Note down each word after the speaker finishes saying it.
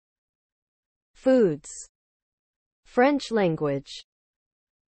Foods. French language.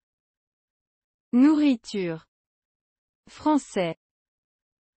 Nourriture. Français.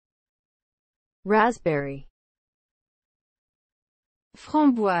 Raspberry.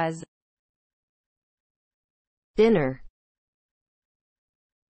 Framboise. Dinner.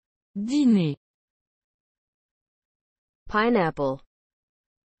 Dîner. Pineapple.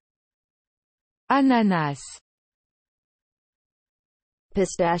 Ananas.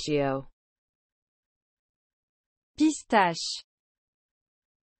 Pistachio. Pistache.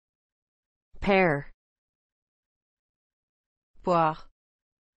 Pear. Poire.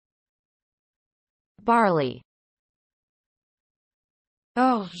 Barley.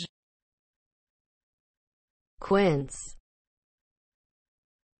 Orge. Quince.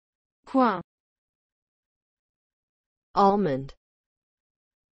 Coing. Almond.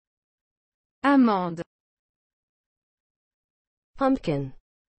 Amande. Pumpkin.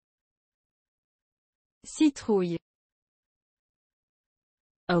 Citrouille.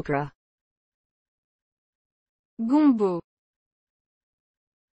 Okra. Gombo.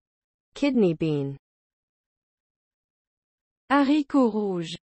 Kidney bean. Haricot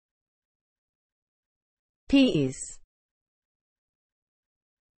rouge. Peas.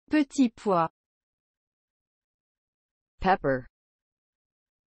 Petits pois. Pepper.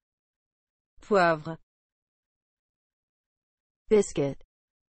 Poivre. Biscuit.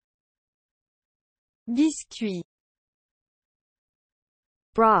 Biscuit.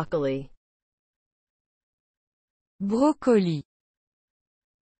 Broccoli. Brocoli.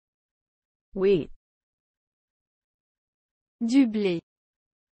 Wheat. Du blé.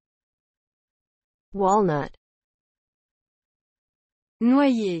 Walnut.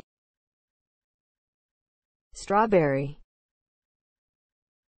 Noyer. Strawberry.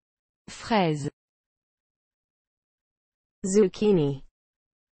 Fraise. Zucchini.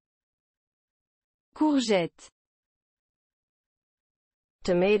 Courgette.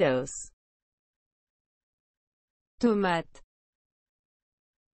 Tomatoes. Tomate.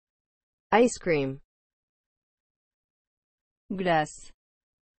 Ice cream. Glace.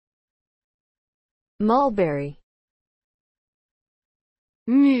 Mulberry.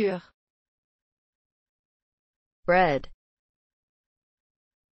 Mûr. Bread.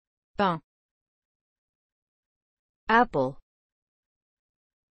 Pain. Apple.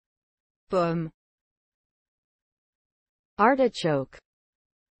 Pomme. Artichoke.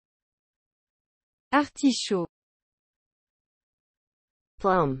 Artichaut.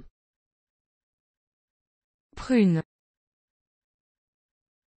 Plum. Prune.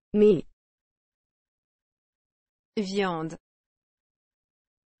 Meat. Viande.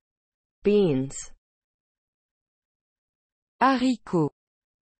 Beans. Haricot.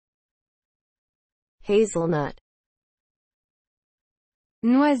 Hazelnut.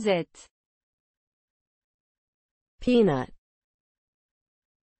 Noisette. Peanut.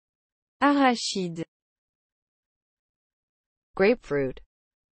 Arachide. Grapefruit.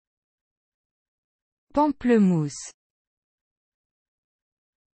 Pamplemousse.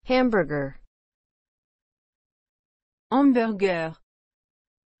 Hamburger. Hamburger.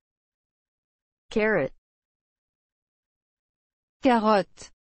 Carrot.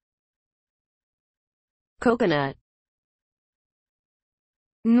 Carotte. Coconut.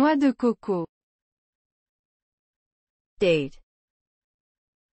 Noix de coco. Date.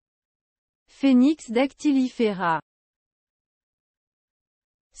 Phénix dactylifera.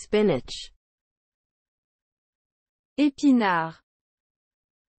 Spinach. Épinard.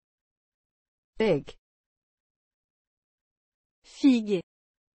 Fig. Figue.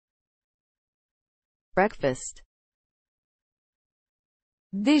 Breakfast.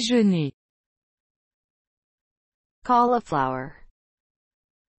 Déjeuner. Cauliflower.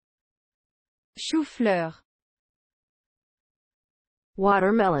 Chou-fleur.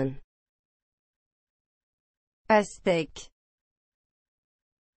 Watermelon. Pastèque.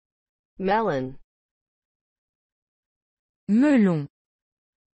 Melon. Melon.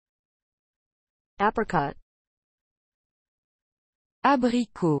 Apricot.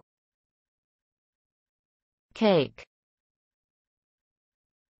 Abricot. Cake.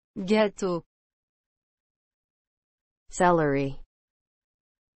 Gâteau. Celery.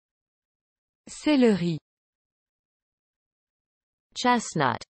 Céleri.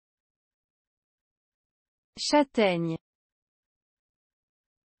 Chestnut. Châtaigne.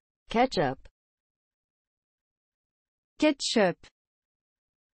 Ketchup. Ketchup.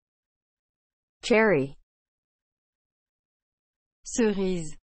 Cherry.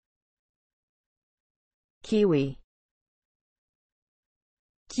 Cerise. Kiwi.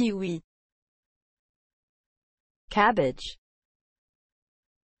 Kiwi. Cabbage.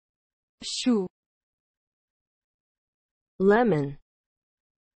 Chou. Lemon.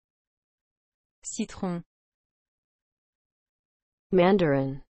 Citron.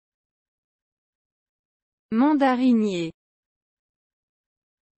 Mandarin. Mandarinier.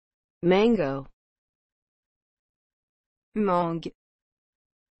 Mango. Mangue.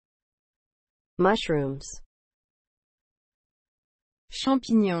 Mushrooms.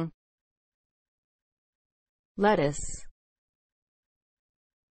 Champignon. Lettuce.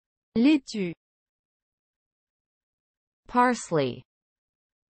 Laitue. Parsley.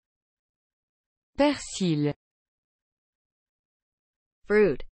 Persil.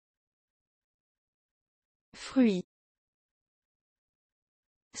 Fruit. Fruits.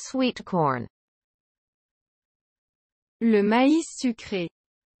 Sweet corn. Le maïs sucré.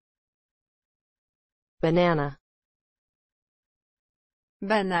 Banana.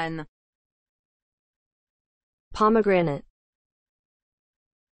 Banane. Pomegranate.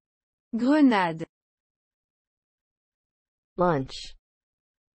 Grenade. Lunch.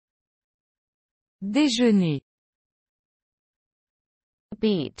 Déjeuner.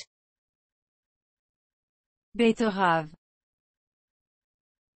 Beet. Betterave.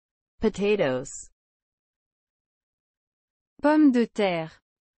 Potatoes. Pomme de terre.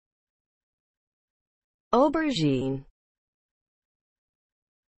 Aubergine.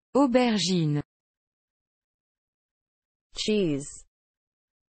 Aubergine. Cheese.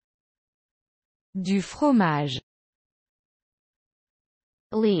 Du fromage.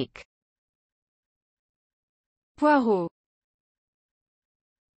 Leek. Poireau.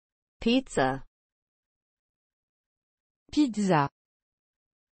 Pizza. Pizza.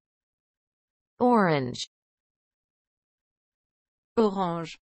 Orange.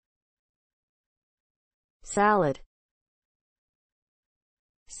 Orange. Salad.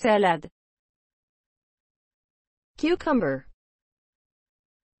 Salade. Cucumber.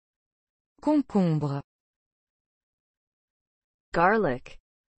 Concombre. Garlic.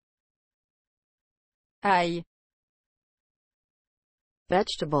 Ail.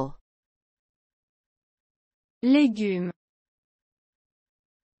 Vegetable. Légumes.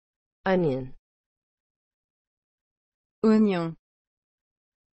 Onion. Oignon.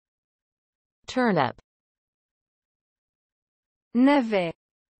 Turnip. Navet.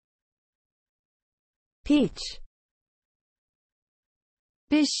 Peach.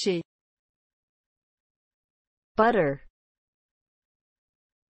 Pêcher. Butter.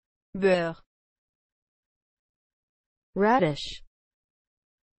 Beurre. Radish.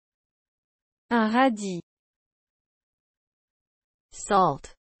 Un radis.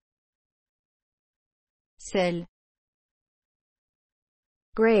 Salt. Sel.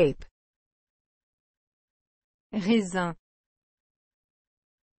 Grape. Raisin.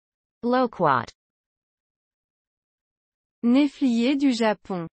 Loquat. Néflier du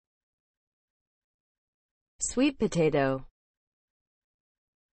Japon. Sweet potato.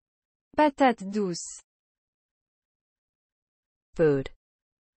 Patate douce. Food.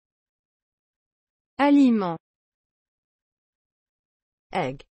 Aliment.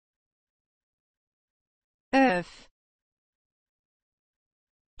 Egg. œuf.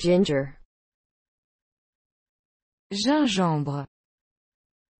 Ginger. Gingembre.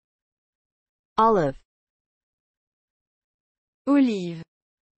 Olive. Olive.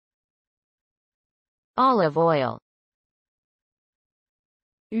 Olive oil.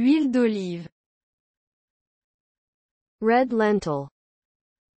 Huile d'olive. Red lentil.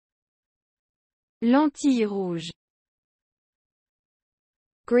 Lentilles rouges.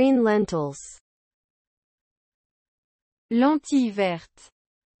 Green lentils. Lentilles vertes.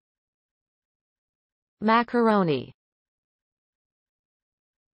 Macaroni.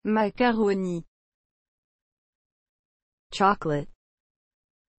 Macaroni. Chocolate.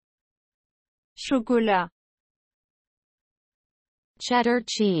 Chocolat. Cheddar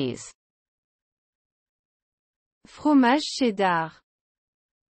cheese. Fromage cheddar.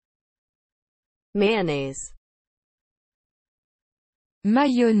 Mayonnaise.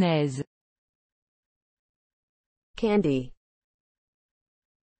 Mayonnaise. Candy.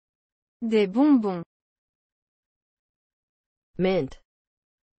 Des bonbons. Mint.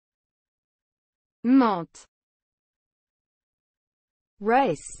 Menthe.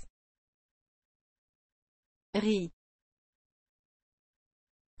 Rice. Riz.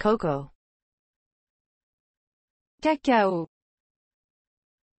 Cocoa. Cacao.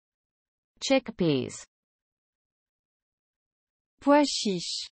 Chickpeas. Pois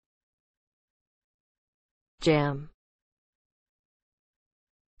chiches. Jam.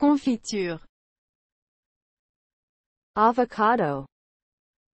 Confiture. Avocado.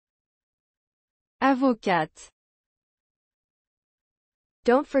 Avocate.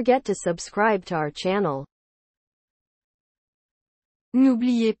 Don't forget to subscribe to our channel.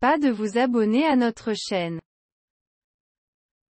 N'oubliez pas de vous abonner à notre chaîne.